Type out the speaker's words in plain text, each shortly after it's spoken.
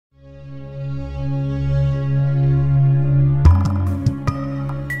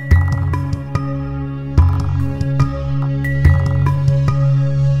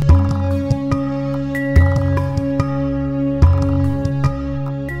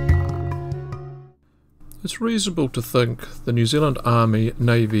It's reasonable to think the New Zealand Army,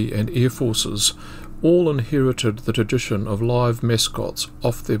 Navy and Air Forces all inherited the tradition of live mascots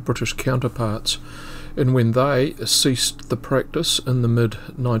off their British counterparts, and when they ceased the practice in the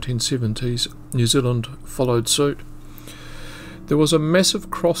mid-1970s, New Zealand followed suit. There was a massive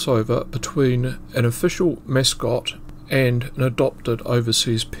crossover between an official mascot and an adopted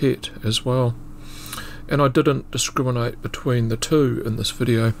overseas pet as well, and I didn't discriminate between the two in this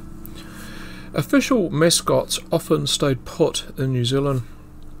video. Official mascots often stayed put in New Zealand.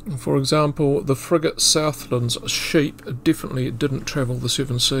 For example, the frigate Southland's sheep definitely didn't travel the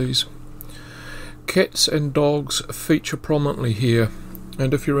seven seas. Cats and dogs feature prominently here,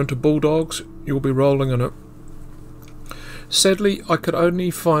 and if you're into bulldogs, you'll be rolling in it. Sadly, I could only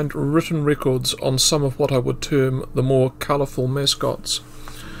find written records on some of what I would term the more colourful mascots.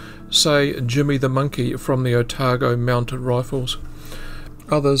 Say Jimmy the Monkey from the Otago Mounted Rifles.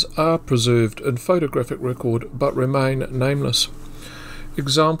 Others are preserved in photographic record but remain nameless.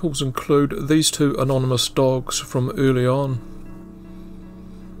 Examples include these two anonymous dogs from early on.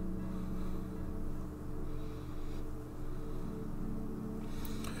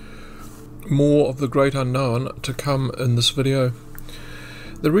 More of the great unknown to come in this video.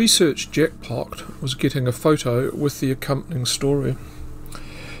 The research jackpot was getting a photo with the accompanying story.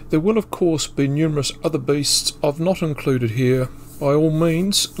 There will of course be numerous other beasts I've not included here. By all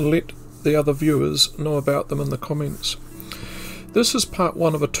means, let the other viewers know about them in the comments. This is part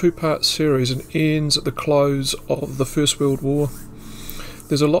one of a two-part series and ends at the close of the First World War.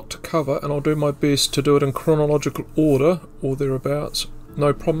 There's a lot to cover and I'll do my best to do it in chronological order or thereabouts.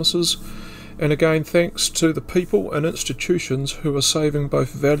 No promises. And again, thanks to the people and institutions who are saving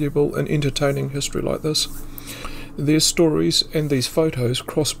both valuable and entertaining history like this. Their stories and these photos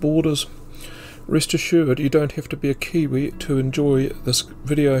cross borders. Rest assured you don't have to be a Kiwi to enjoy this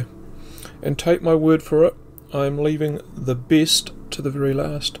video. And take my word for it, I am leaving the best to the very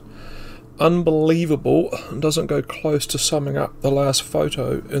last. Unbelievable doesn't go close to summing up the last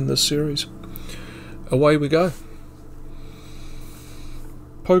photo in this series. Away we go.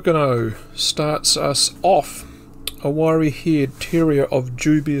 Pocono starts us off, a wiry-haired terrier of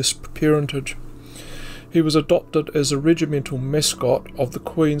dubious parentage. He was adopted as a regimental mascot of the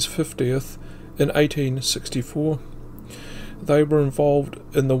Queen's 50th in 1864. They were involved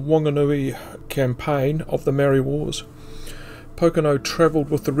in the Wanganui campaign of the Maori Wars. Pocono travelled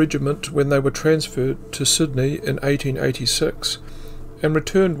with the regiment when they were transferred to Sydney in 1886 and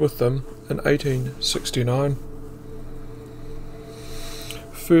returned with them in 1869.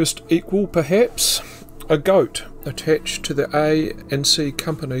 First equal, perhaps, a goat attached to the A and C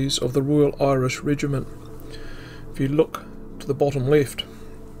companies of the Royal Irish Regiment. If you look to the bottom left,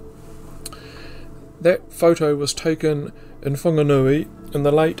 that photo was taken in Whanganui in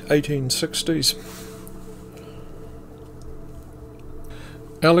the late 1860s.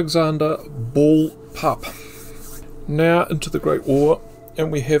 Alexander Bull Pup. Now into the Great War,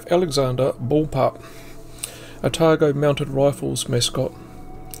 and we have Alexander Bull Pup, Otago Mounted Rifles mascot.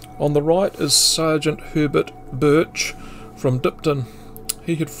 On the right is Sergeant Herbert Birch from Dipton.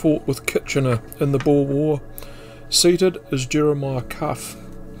 He had fought with Kitchener in the Boer War. Seated is Jeremiah Cuff.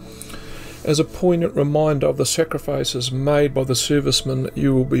 As a poignant reminder of the sacrifices made by the servicemen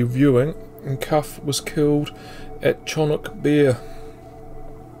you will be viewing, Cuff was killed at Chinook Bear.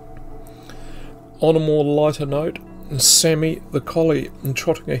 On a more lighter note, Sammy the Collie,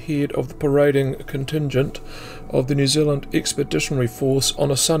 trotting ahead of the parading contingent of the New Zealand Expeditionary Force on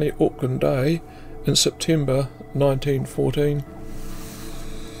a sunny Auckland day in September 1914.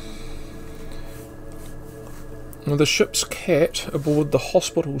 The ship's cat aboard the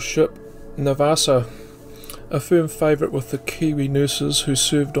hospital ship Navassa, a firm favourite with the Kiwi nurses who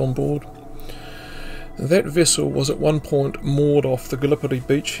served on board. That vessel was at one point moored off the Gallipoli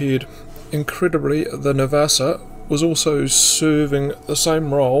beachhead. Incredibly, the Navassa was also serving the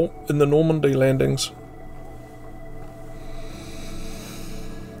same role in the Normandy landings.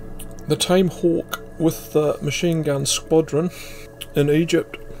 The Tame Hawk with the machine gun squadron in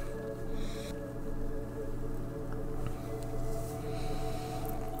Egypt.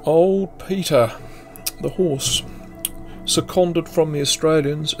 Old Peter, the horse, seconded from the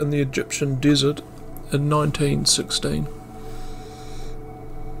Australians in the Egyptian desert in 1916.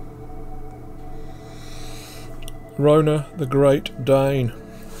 Rona the Great Dane,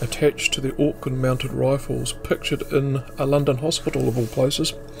 attached to the Auckland Mounted Rifles, pictured in a London hospital of all places.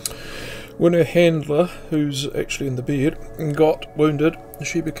 When her handler, who's actually in the bed, got wounded,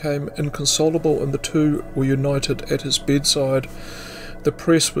 she became inconsolable and the two were united at his bedside. The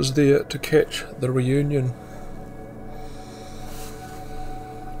press was there to catch the reunion.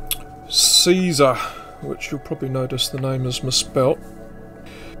 Caesar, which you'll probably notice the name is misspelt.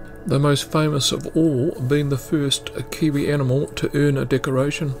 The most famous of all being the first Kiwi animal to earn a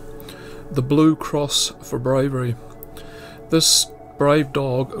decoration, the Blue Cross for bravery. This brave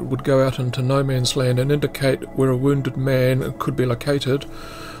dog would go out into no man's land and indicate where a wounded man could be located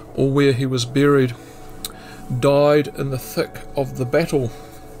or where he was buried. Died in the thick of the battle.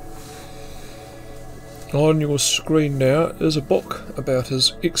 On your screen now is a book about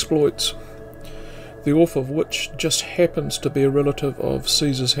his exploits, the author of which just happens to be a relative of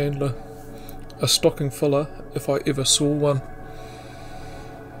Caesar's handler, a stocking filler if I ever saw one.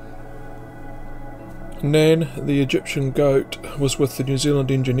 Nan, the Egyptian goat, was with the New Zealand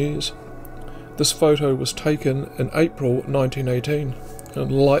engineers. This photo was taken in April 1918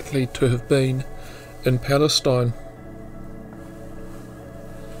 and likely to have been in Palestine.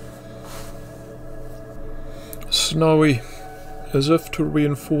 Snowy. As if to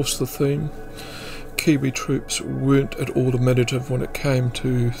reinforce the theme, Kiwi troops weren't at all imaginative when it came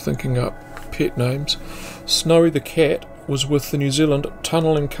to thinking up pet names. Snowy the cat was with the New Zealand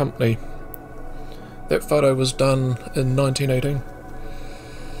Tunnelling Company. That photo was done in 1918.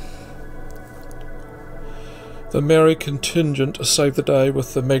 The Maori contingent saved the day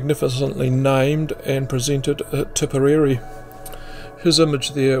with the magnificently named and presented Tipperary. His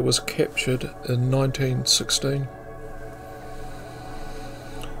image there was captured in 1916.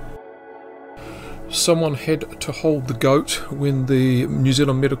 Someone had to hold the goat when the New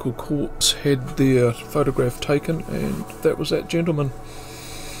Zealand Medical Corps had their photograph taken, and that was that gentleman.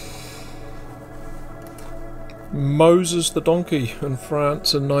 Moses the donkey in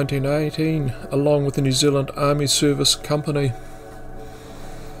France in 1918, along with the New Zealand Army Service Company.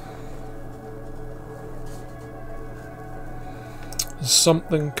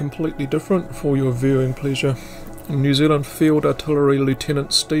 Something completely different for your viewing pleasure. New Zealand Field Artillery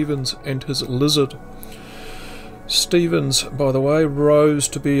Lieutenant Stevens and his lizard. Stevens, by the way, rose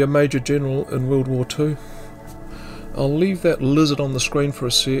to be a Major General in World War II. I'll leave that lizard on the screen for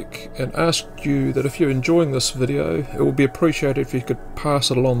a sec and ask you that if you're enjoying this video, it would be appreciated if you could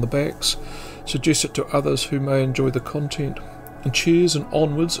pass it along the backs, suggest it to others who may enjoy the content. And cheers and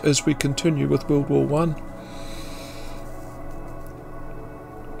onwards as we continue with World War I.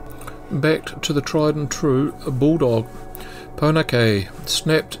 Back to the tried and true bulldog. Ponake,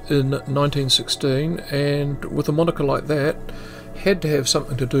 snapped in 1916, and with a moniker like that, had to have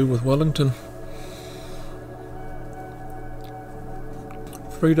something to do with Wellington.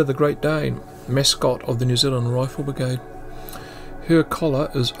 Frida the Great Dane, mascot of the New Zealand Rifle Brigade. Her collar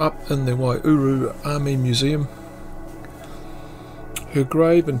is up in the Waiouru Army Museum. Her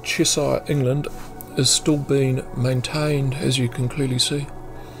grave in Cheshire, England, is still being maintained, as you can clearly see.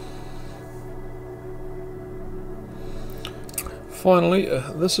 Finally,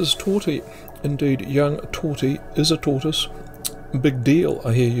 this is Torty. Indeed, young Torty is a tortoise. Big deal,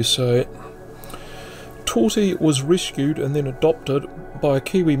 I hear you say. Torty was rescued and then adopted by a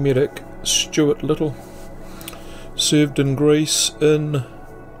Kiwi medic, Stuart Little. Served in Greece in,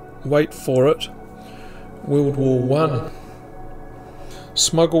 wait for it, World War I.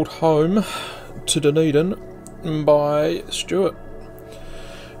 Smuggled home to Dunedin by Stuart.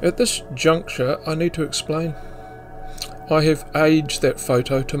 At this juncture, I need to explain. I have aged that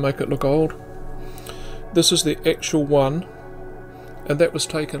photo to make it look old. This is the actual one, and that was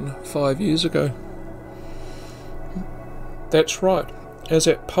taken 5 years ago. That's right, as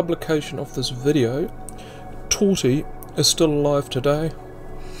at publication of this video, Torty is still alive today.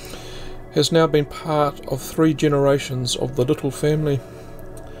 Has now been part of 3 generations of the Little family.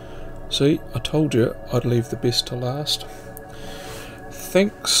 See, I told you I'd leave the best to last.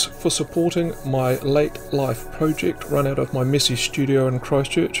 Thanks for supporting my late life project run out of my messy studio in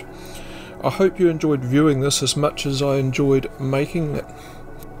Christchurch. I hope you enjoyed viewing this as much as I enjoyed making it.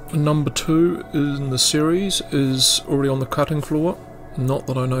 Number 2 in the series is already on the cutting floor. Not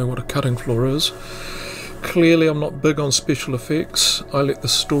that I know what a cutting floor is. Clearly I'm not big on special effects. I let the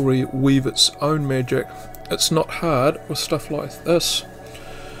story weave its own magic. It's not hard with stuff like this.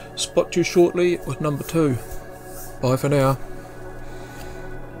 Spot you shortly with number 2. Bye for now.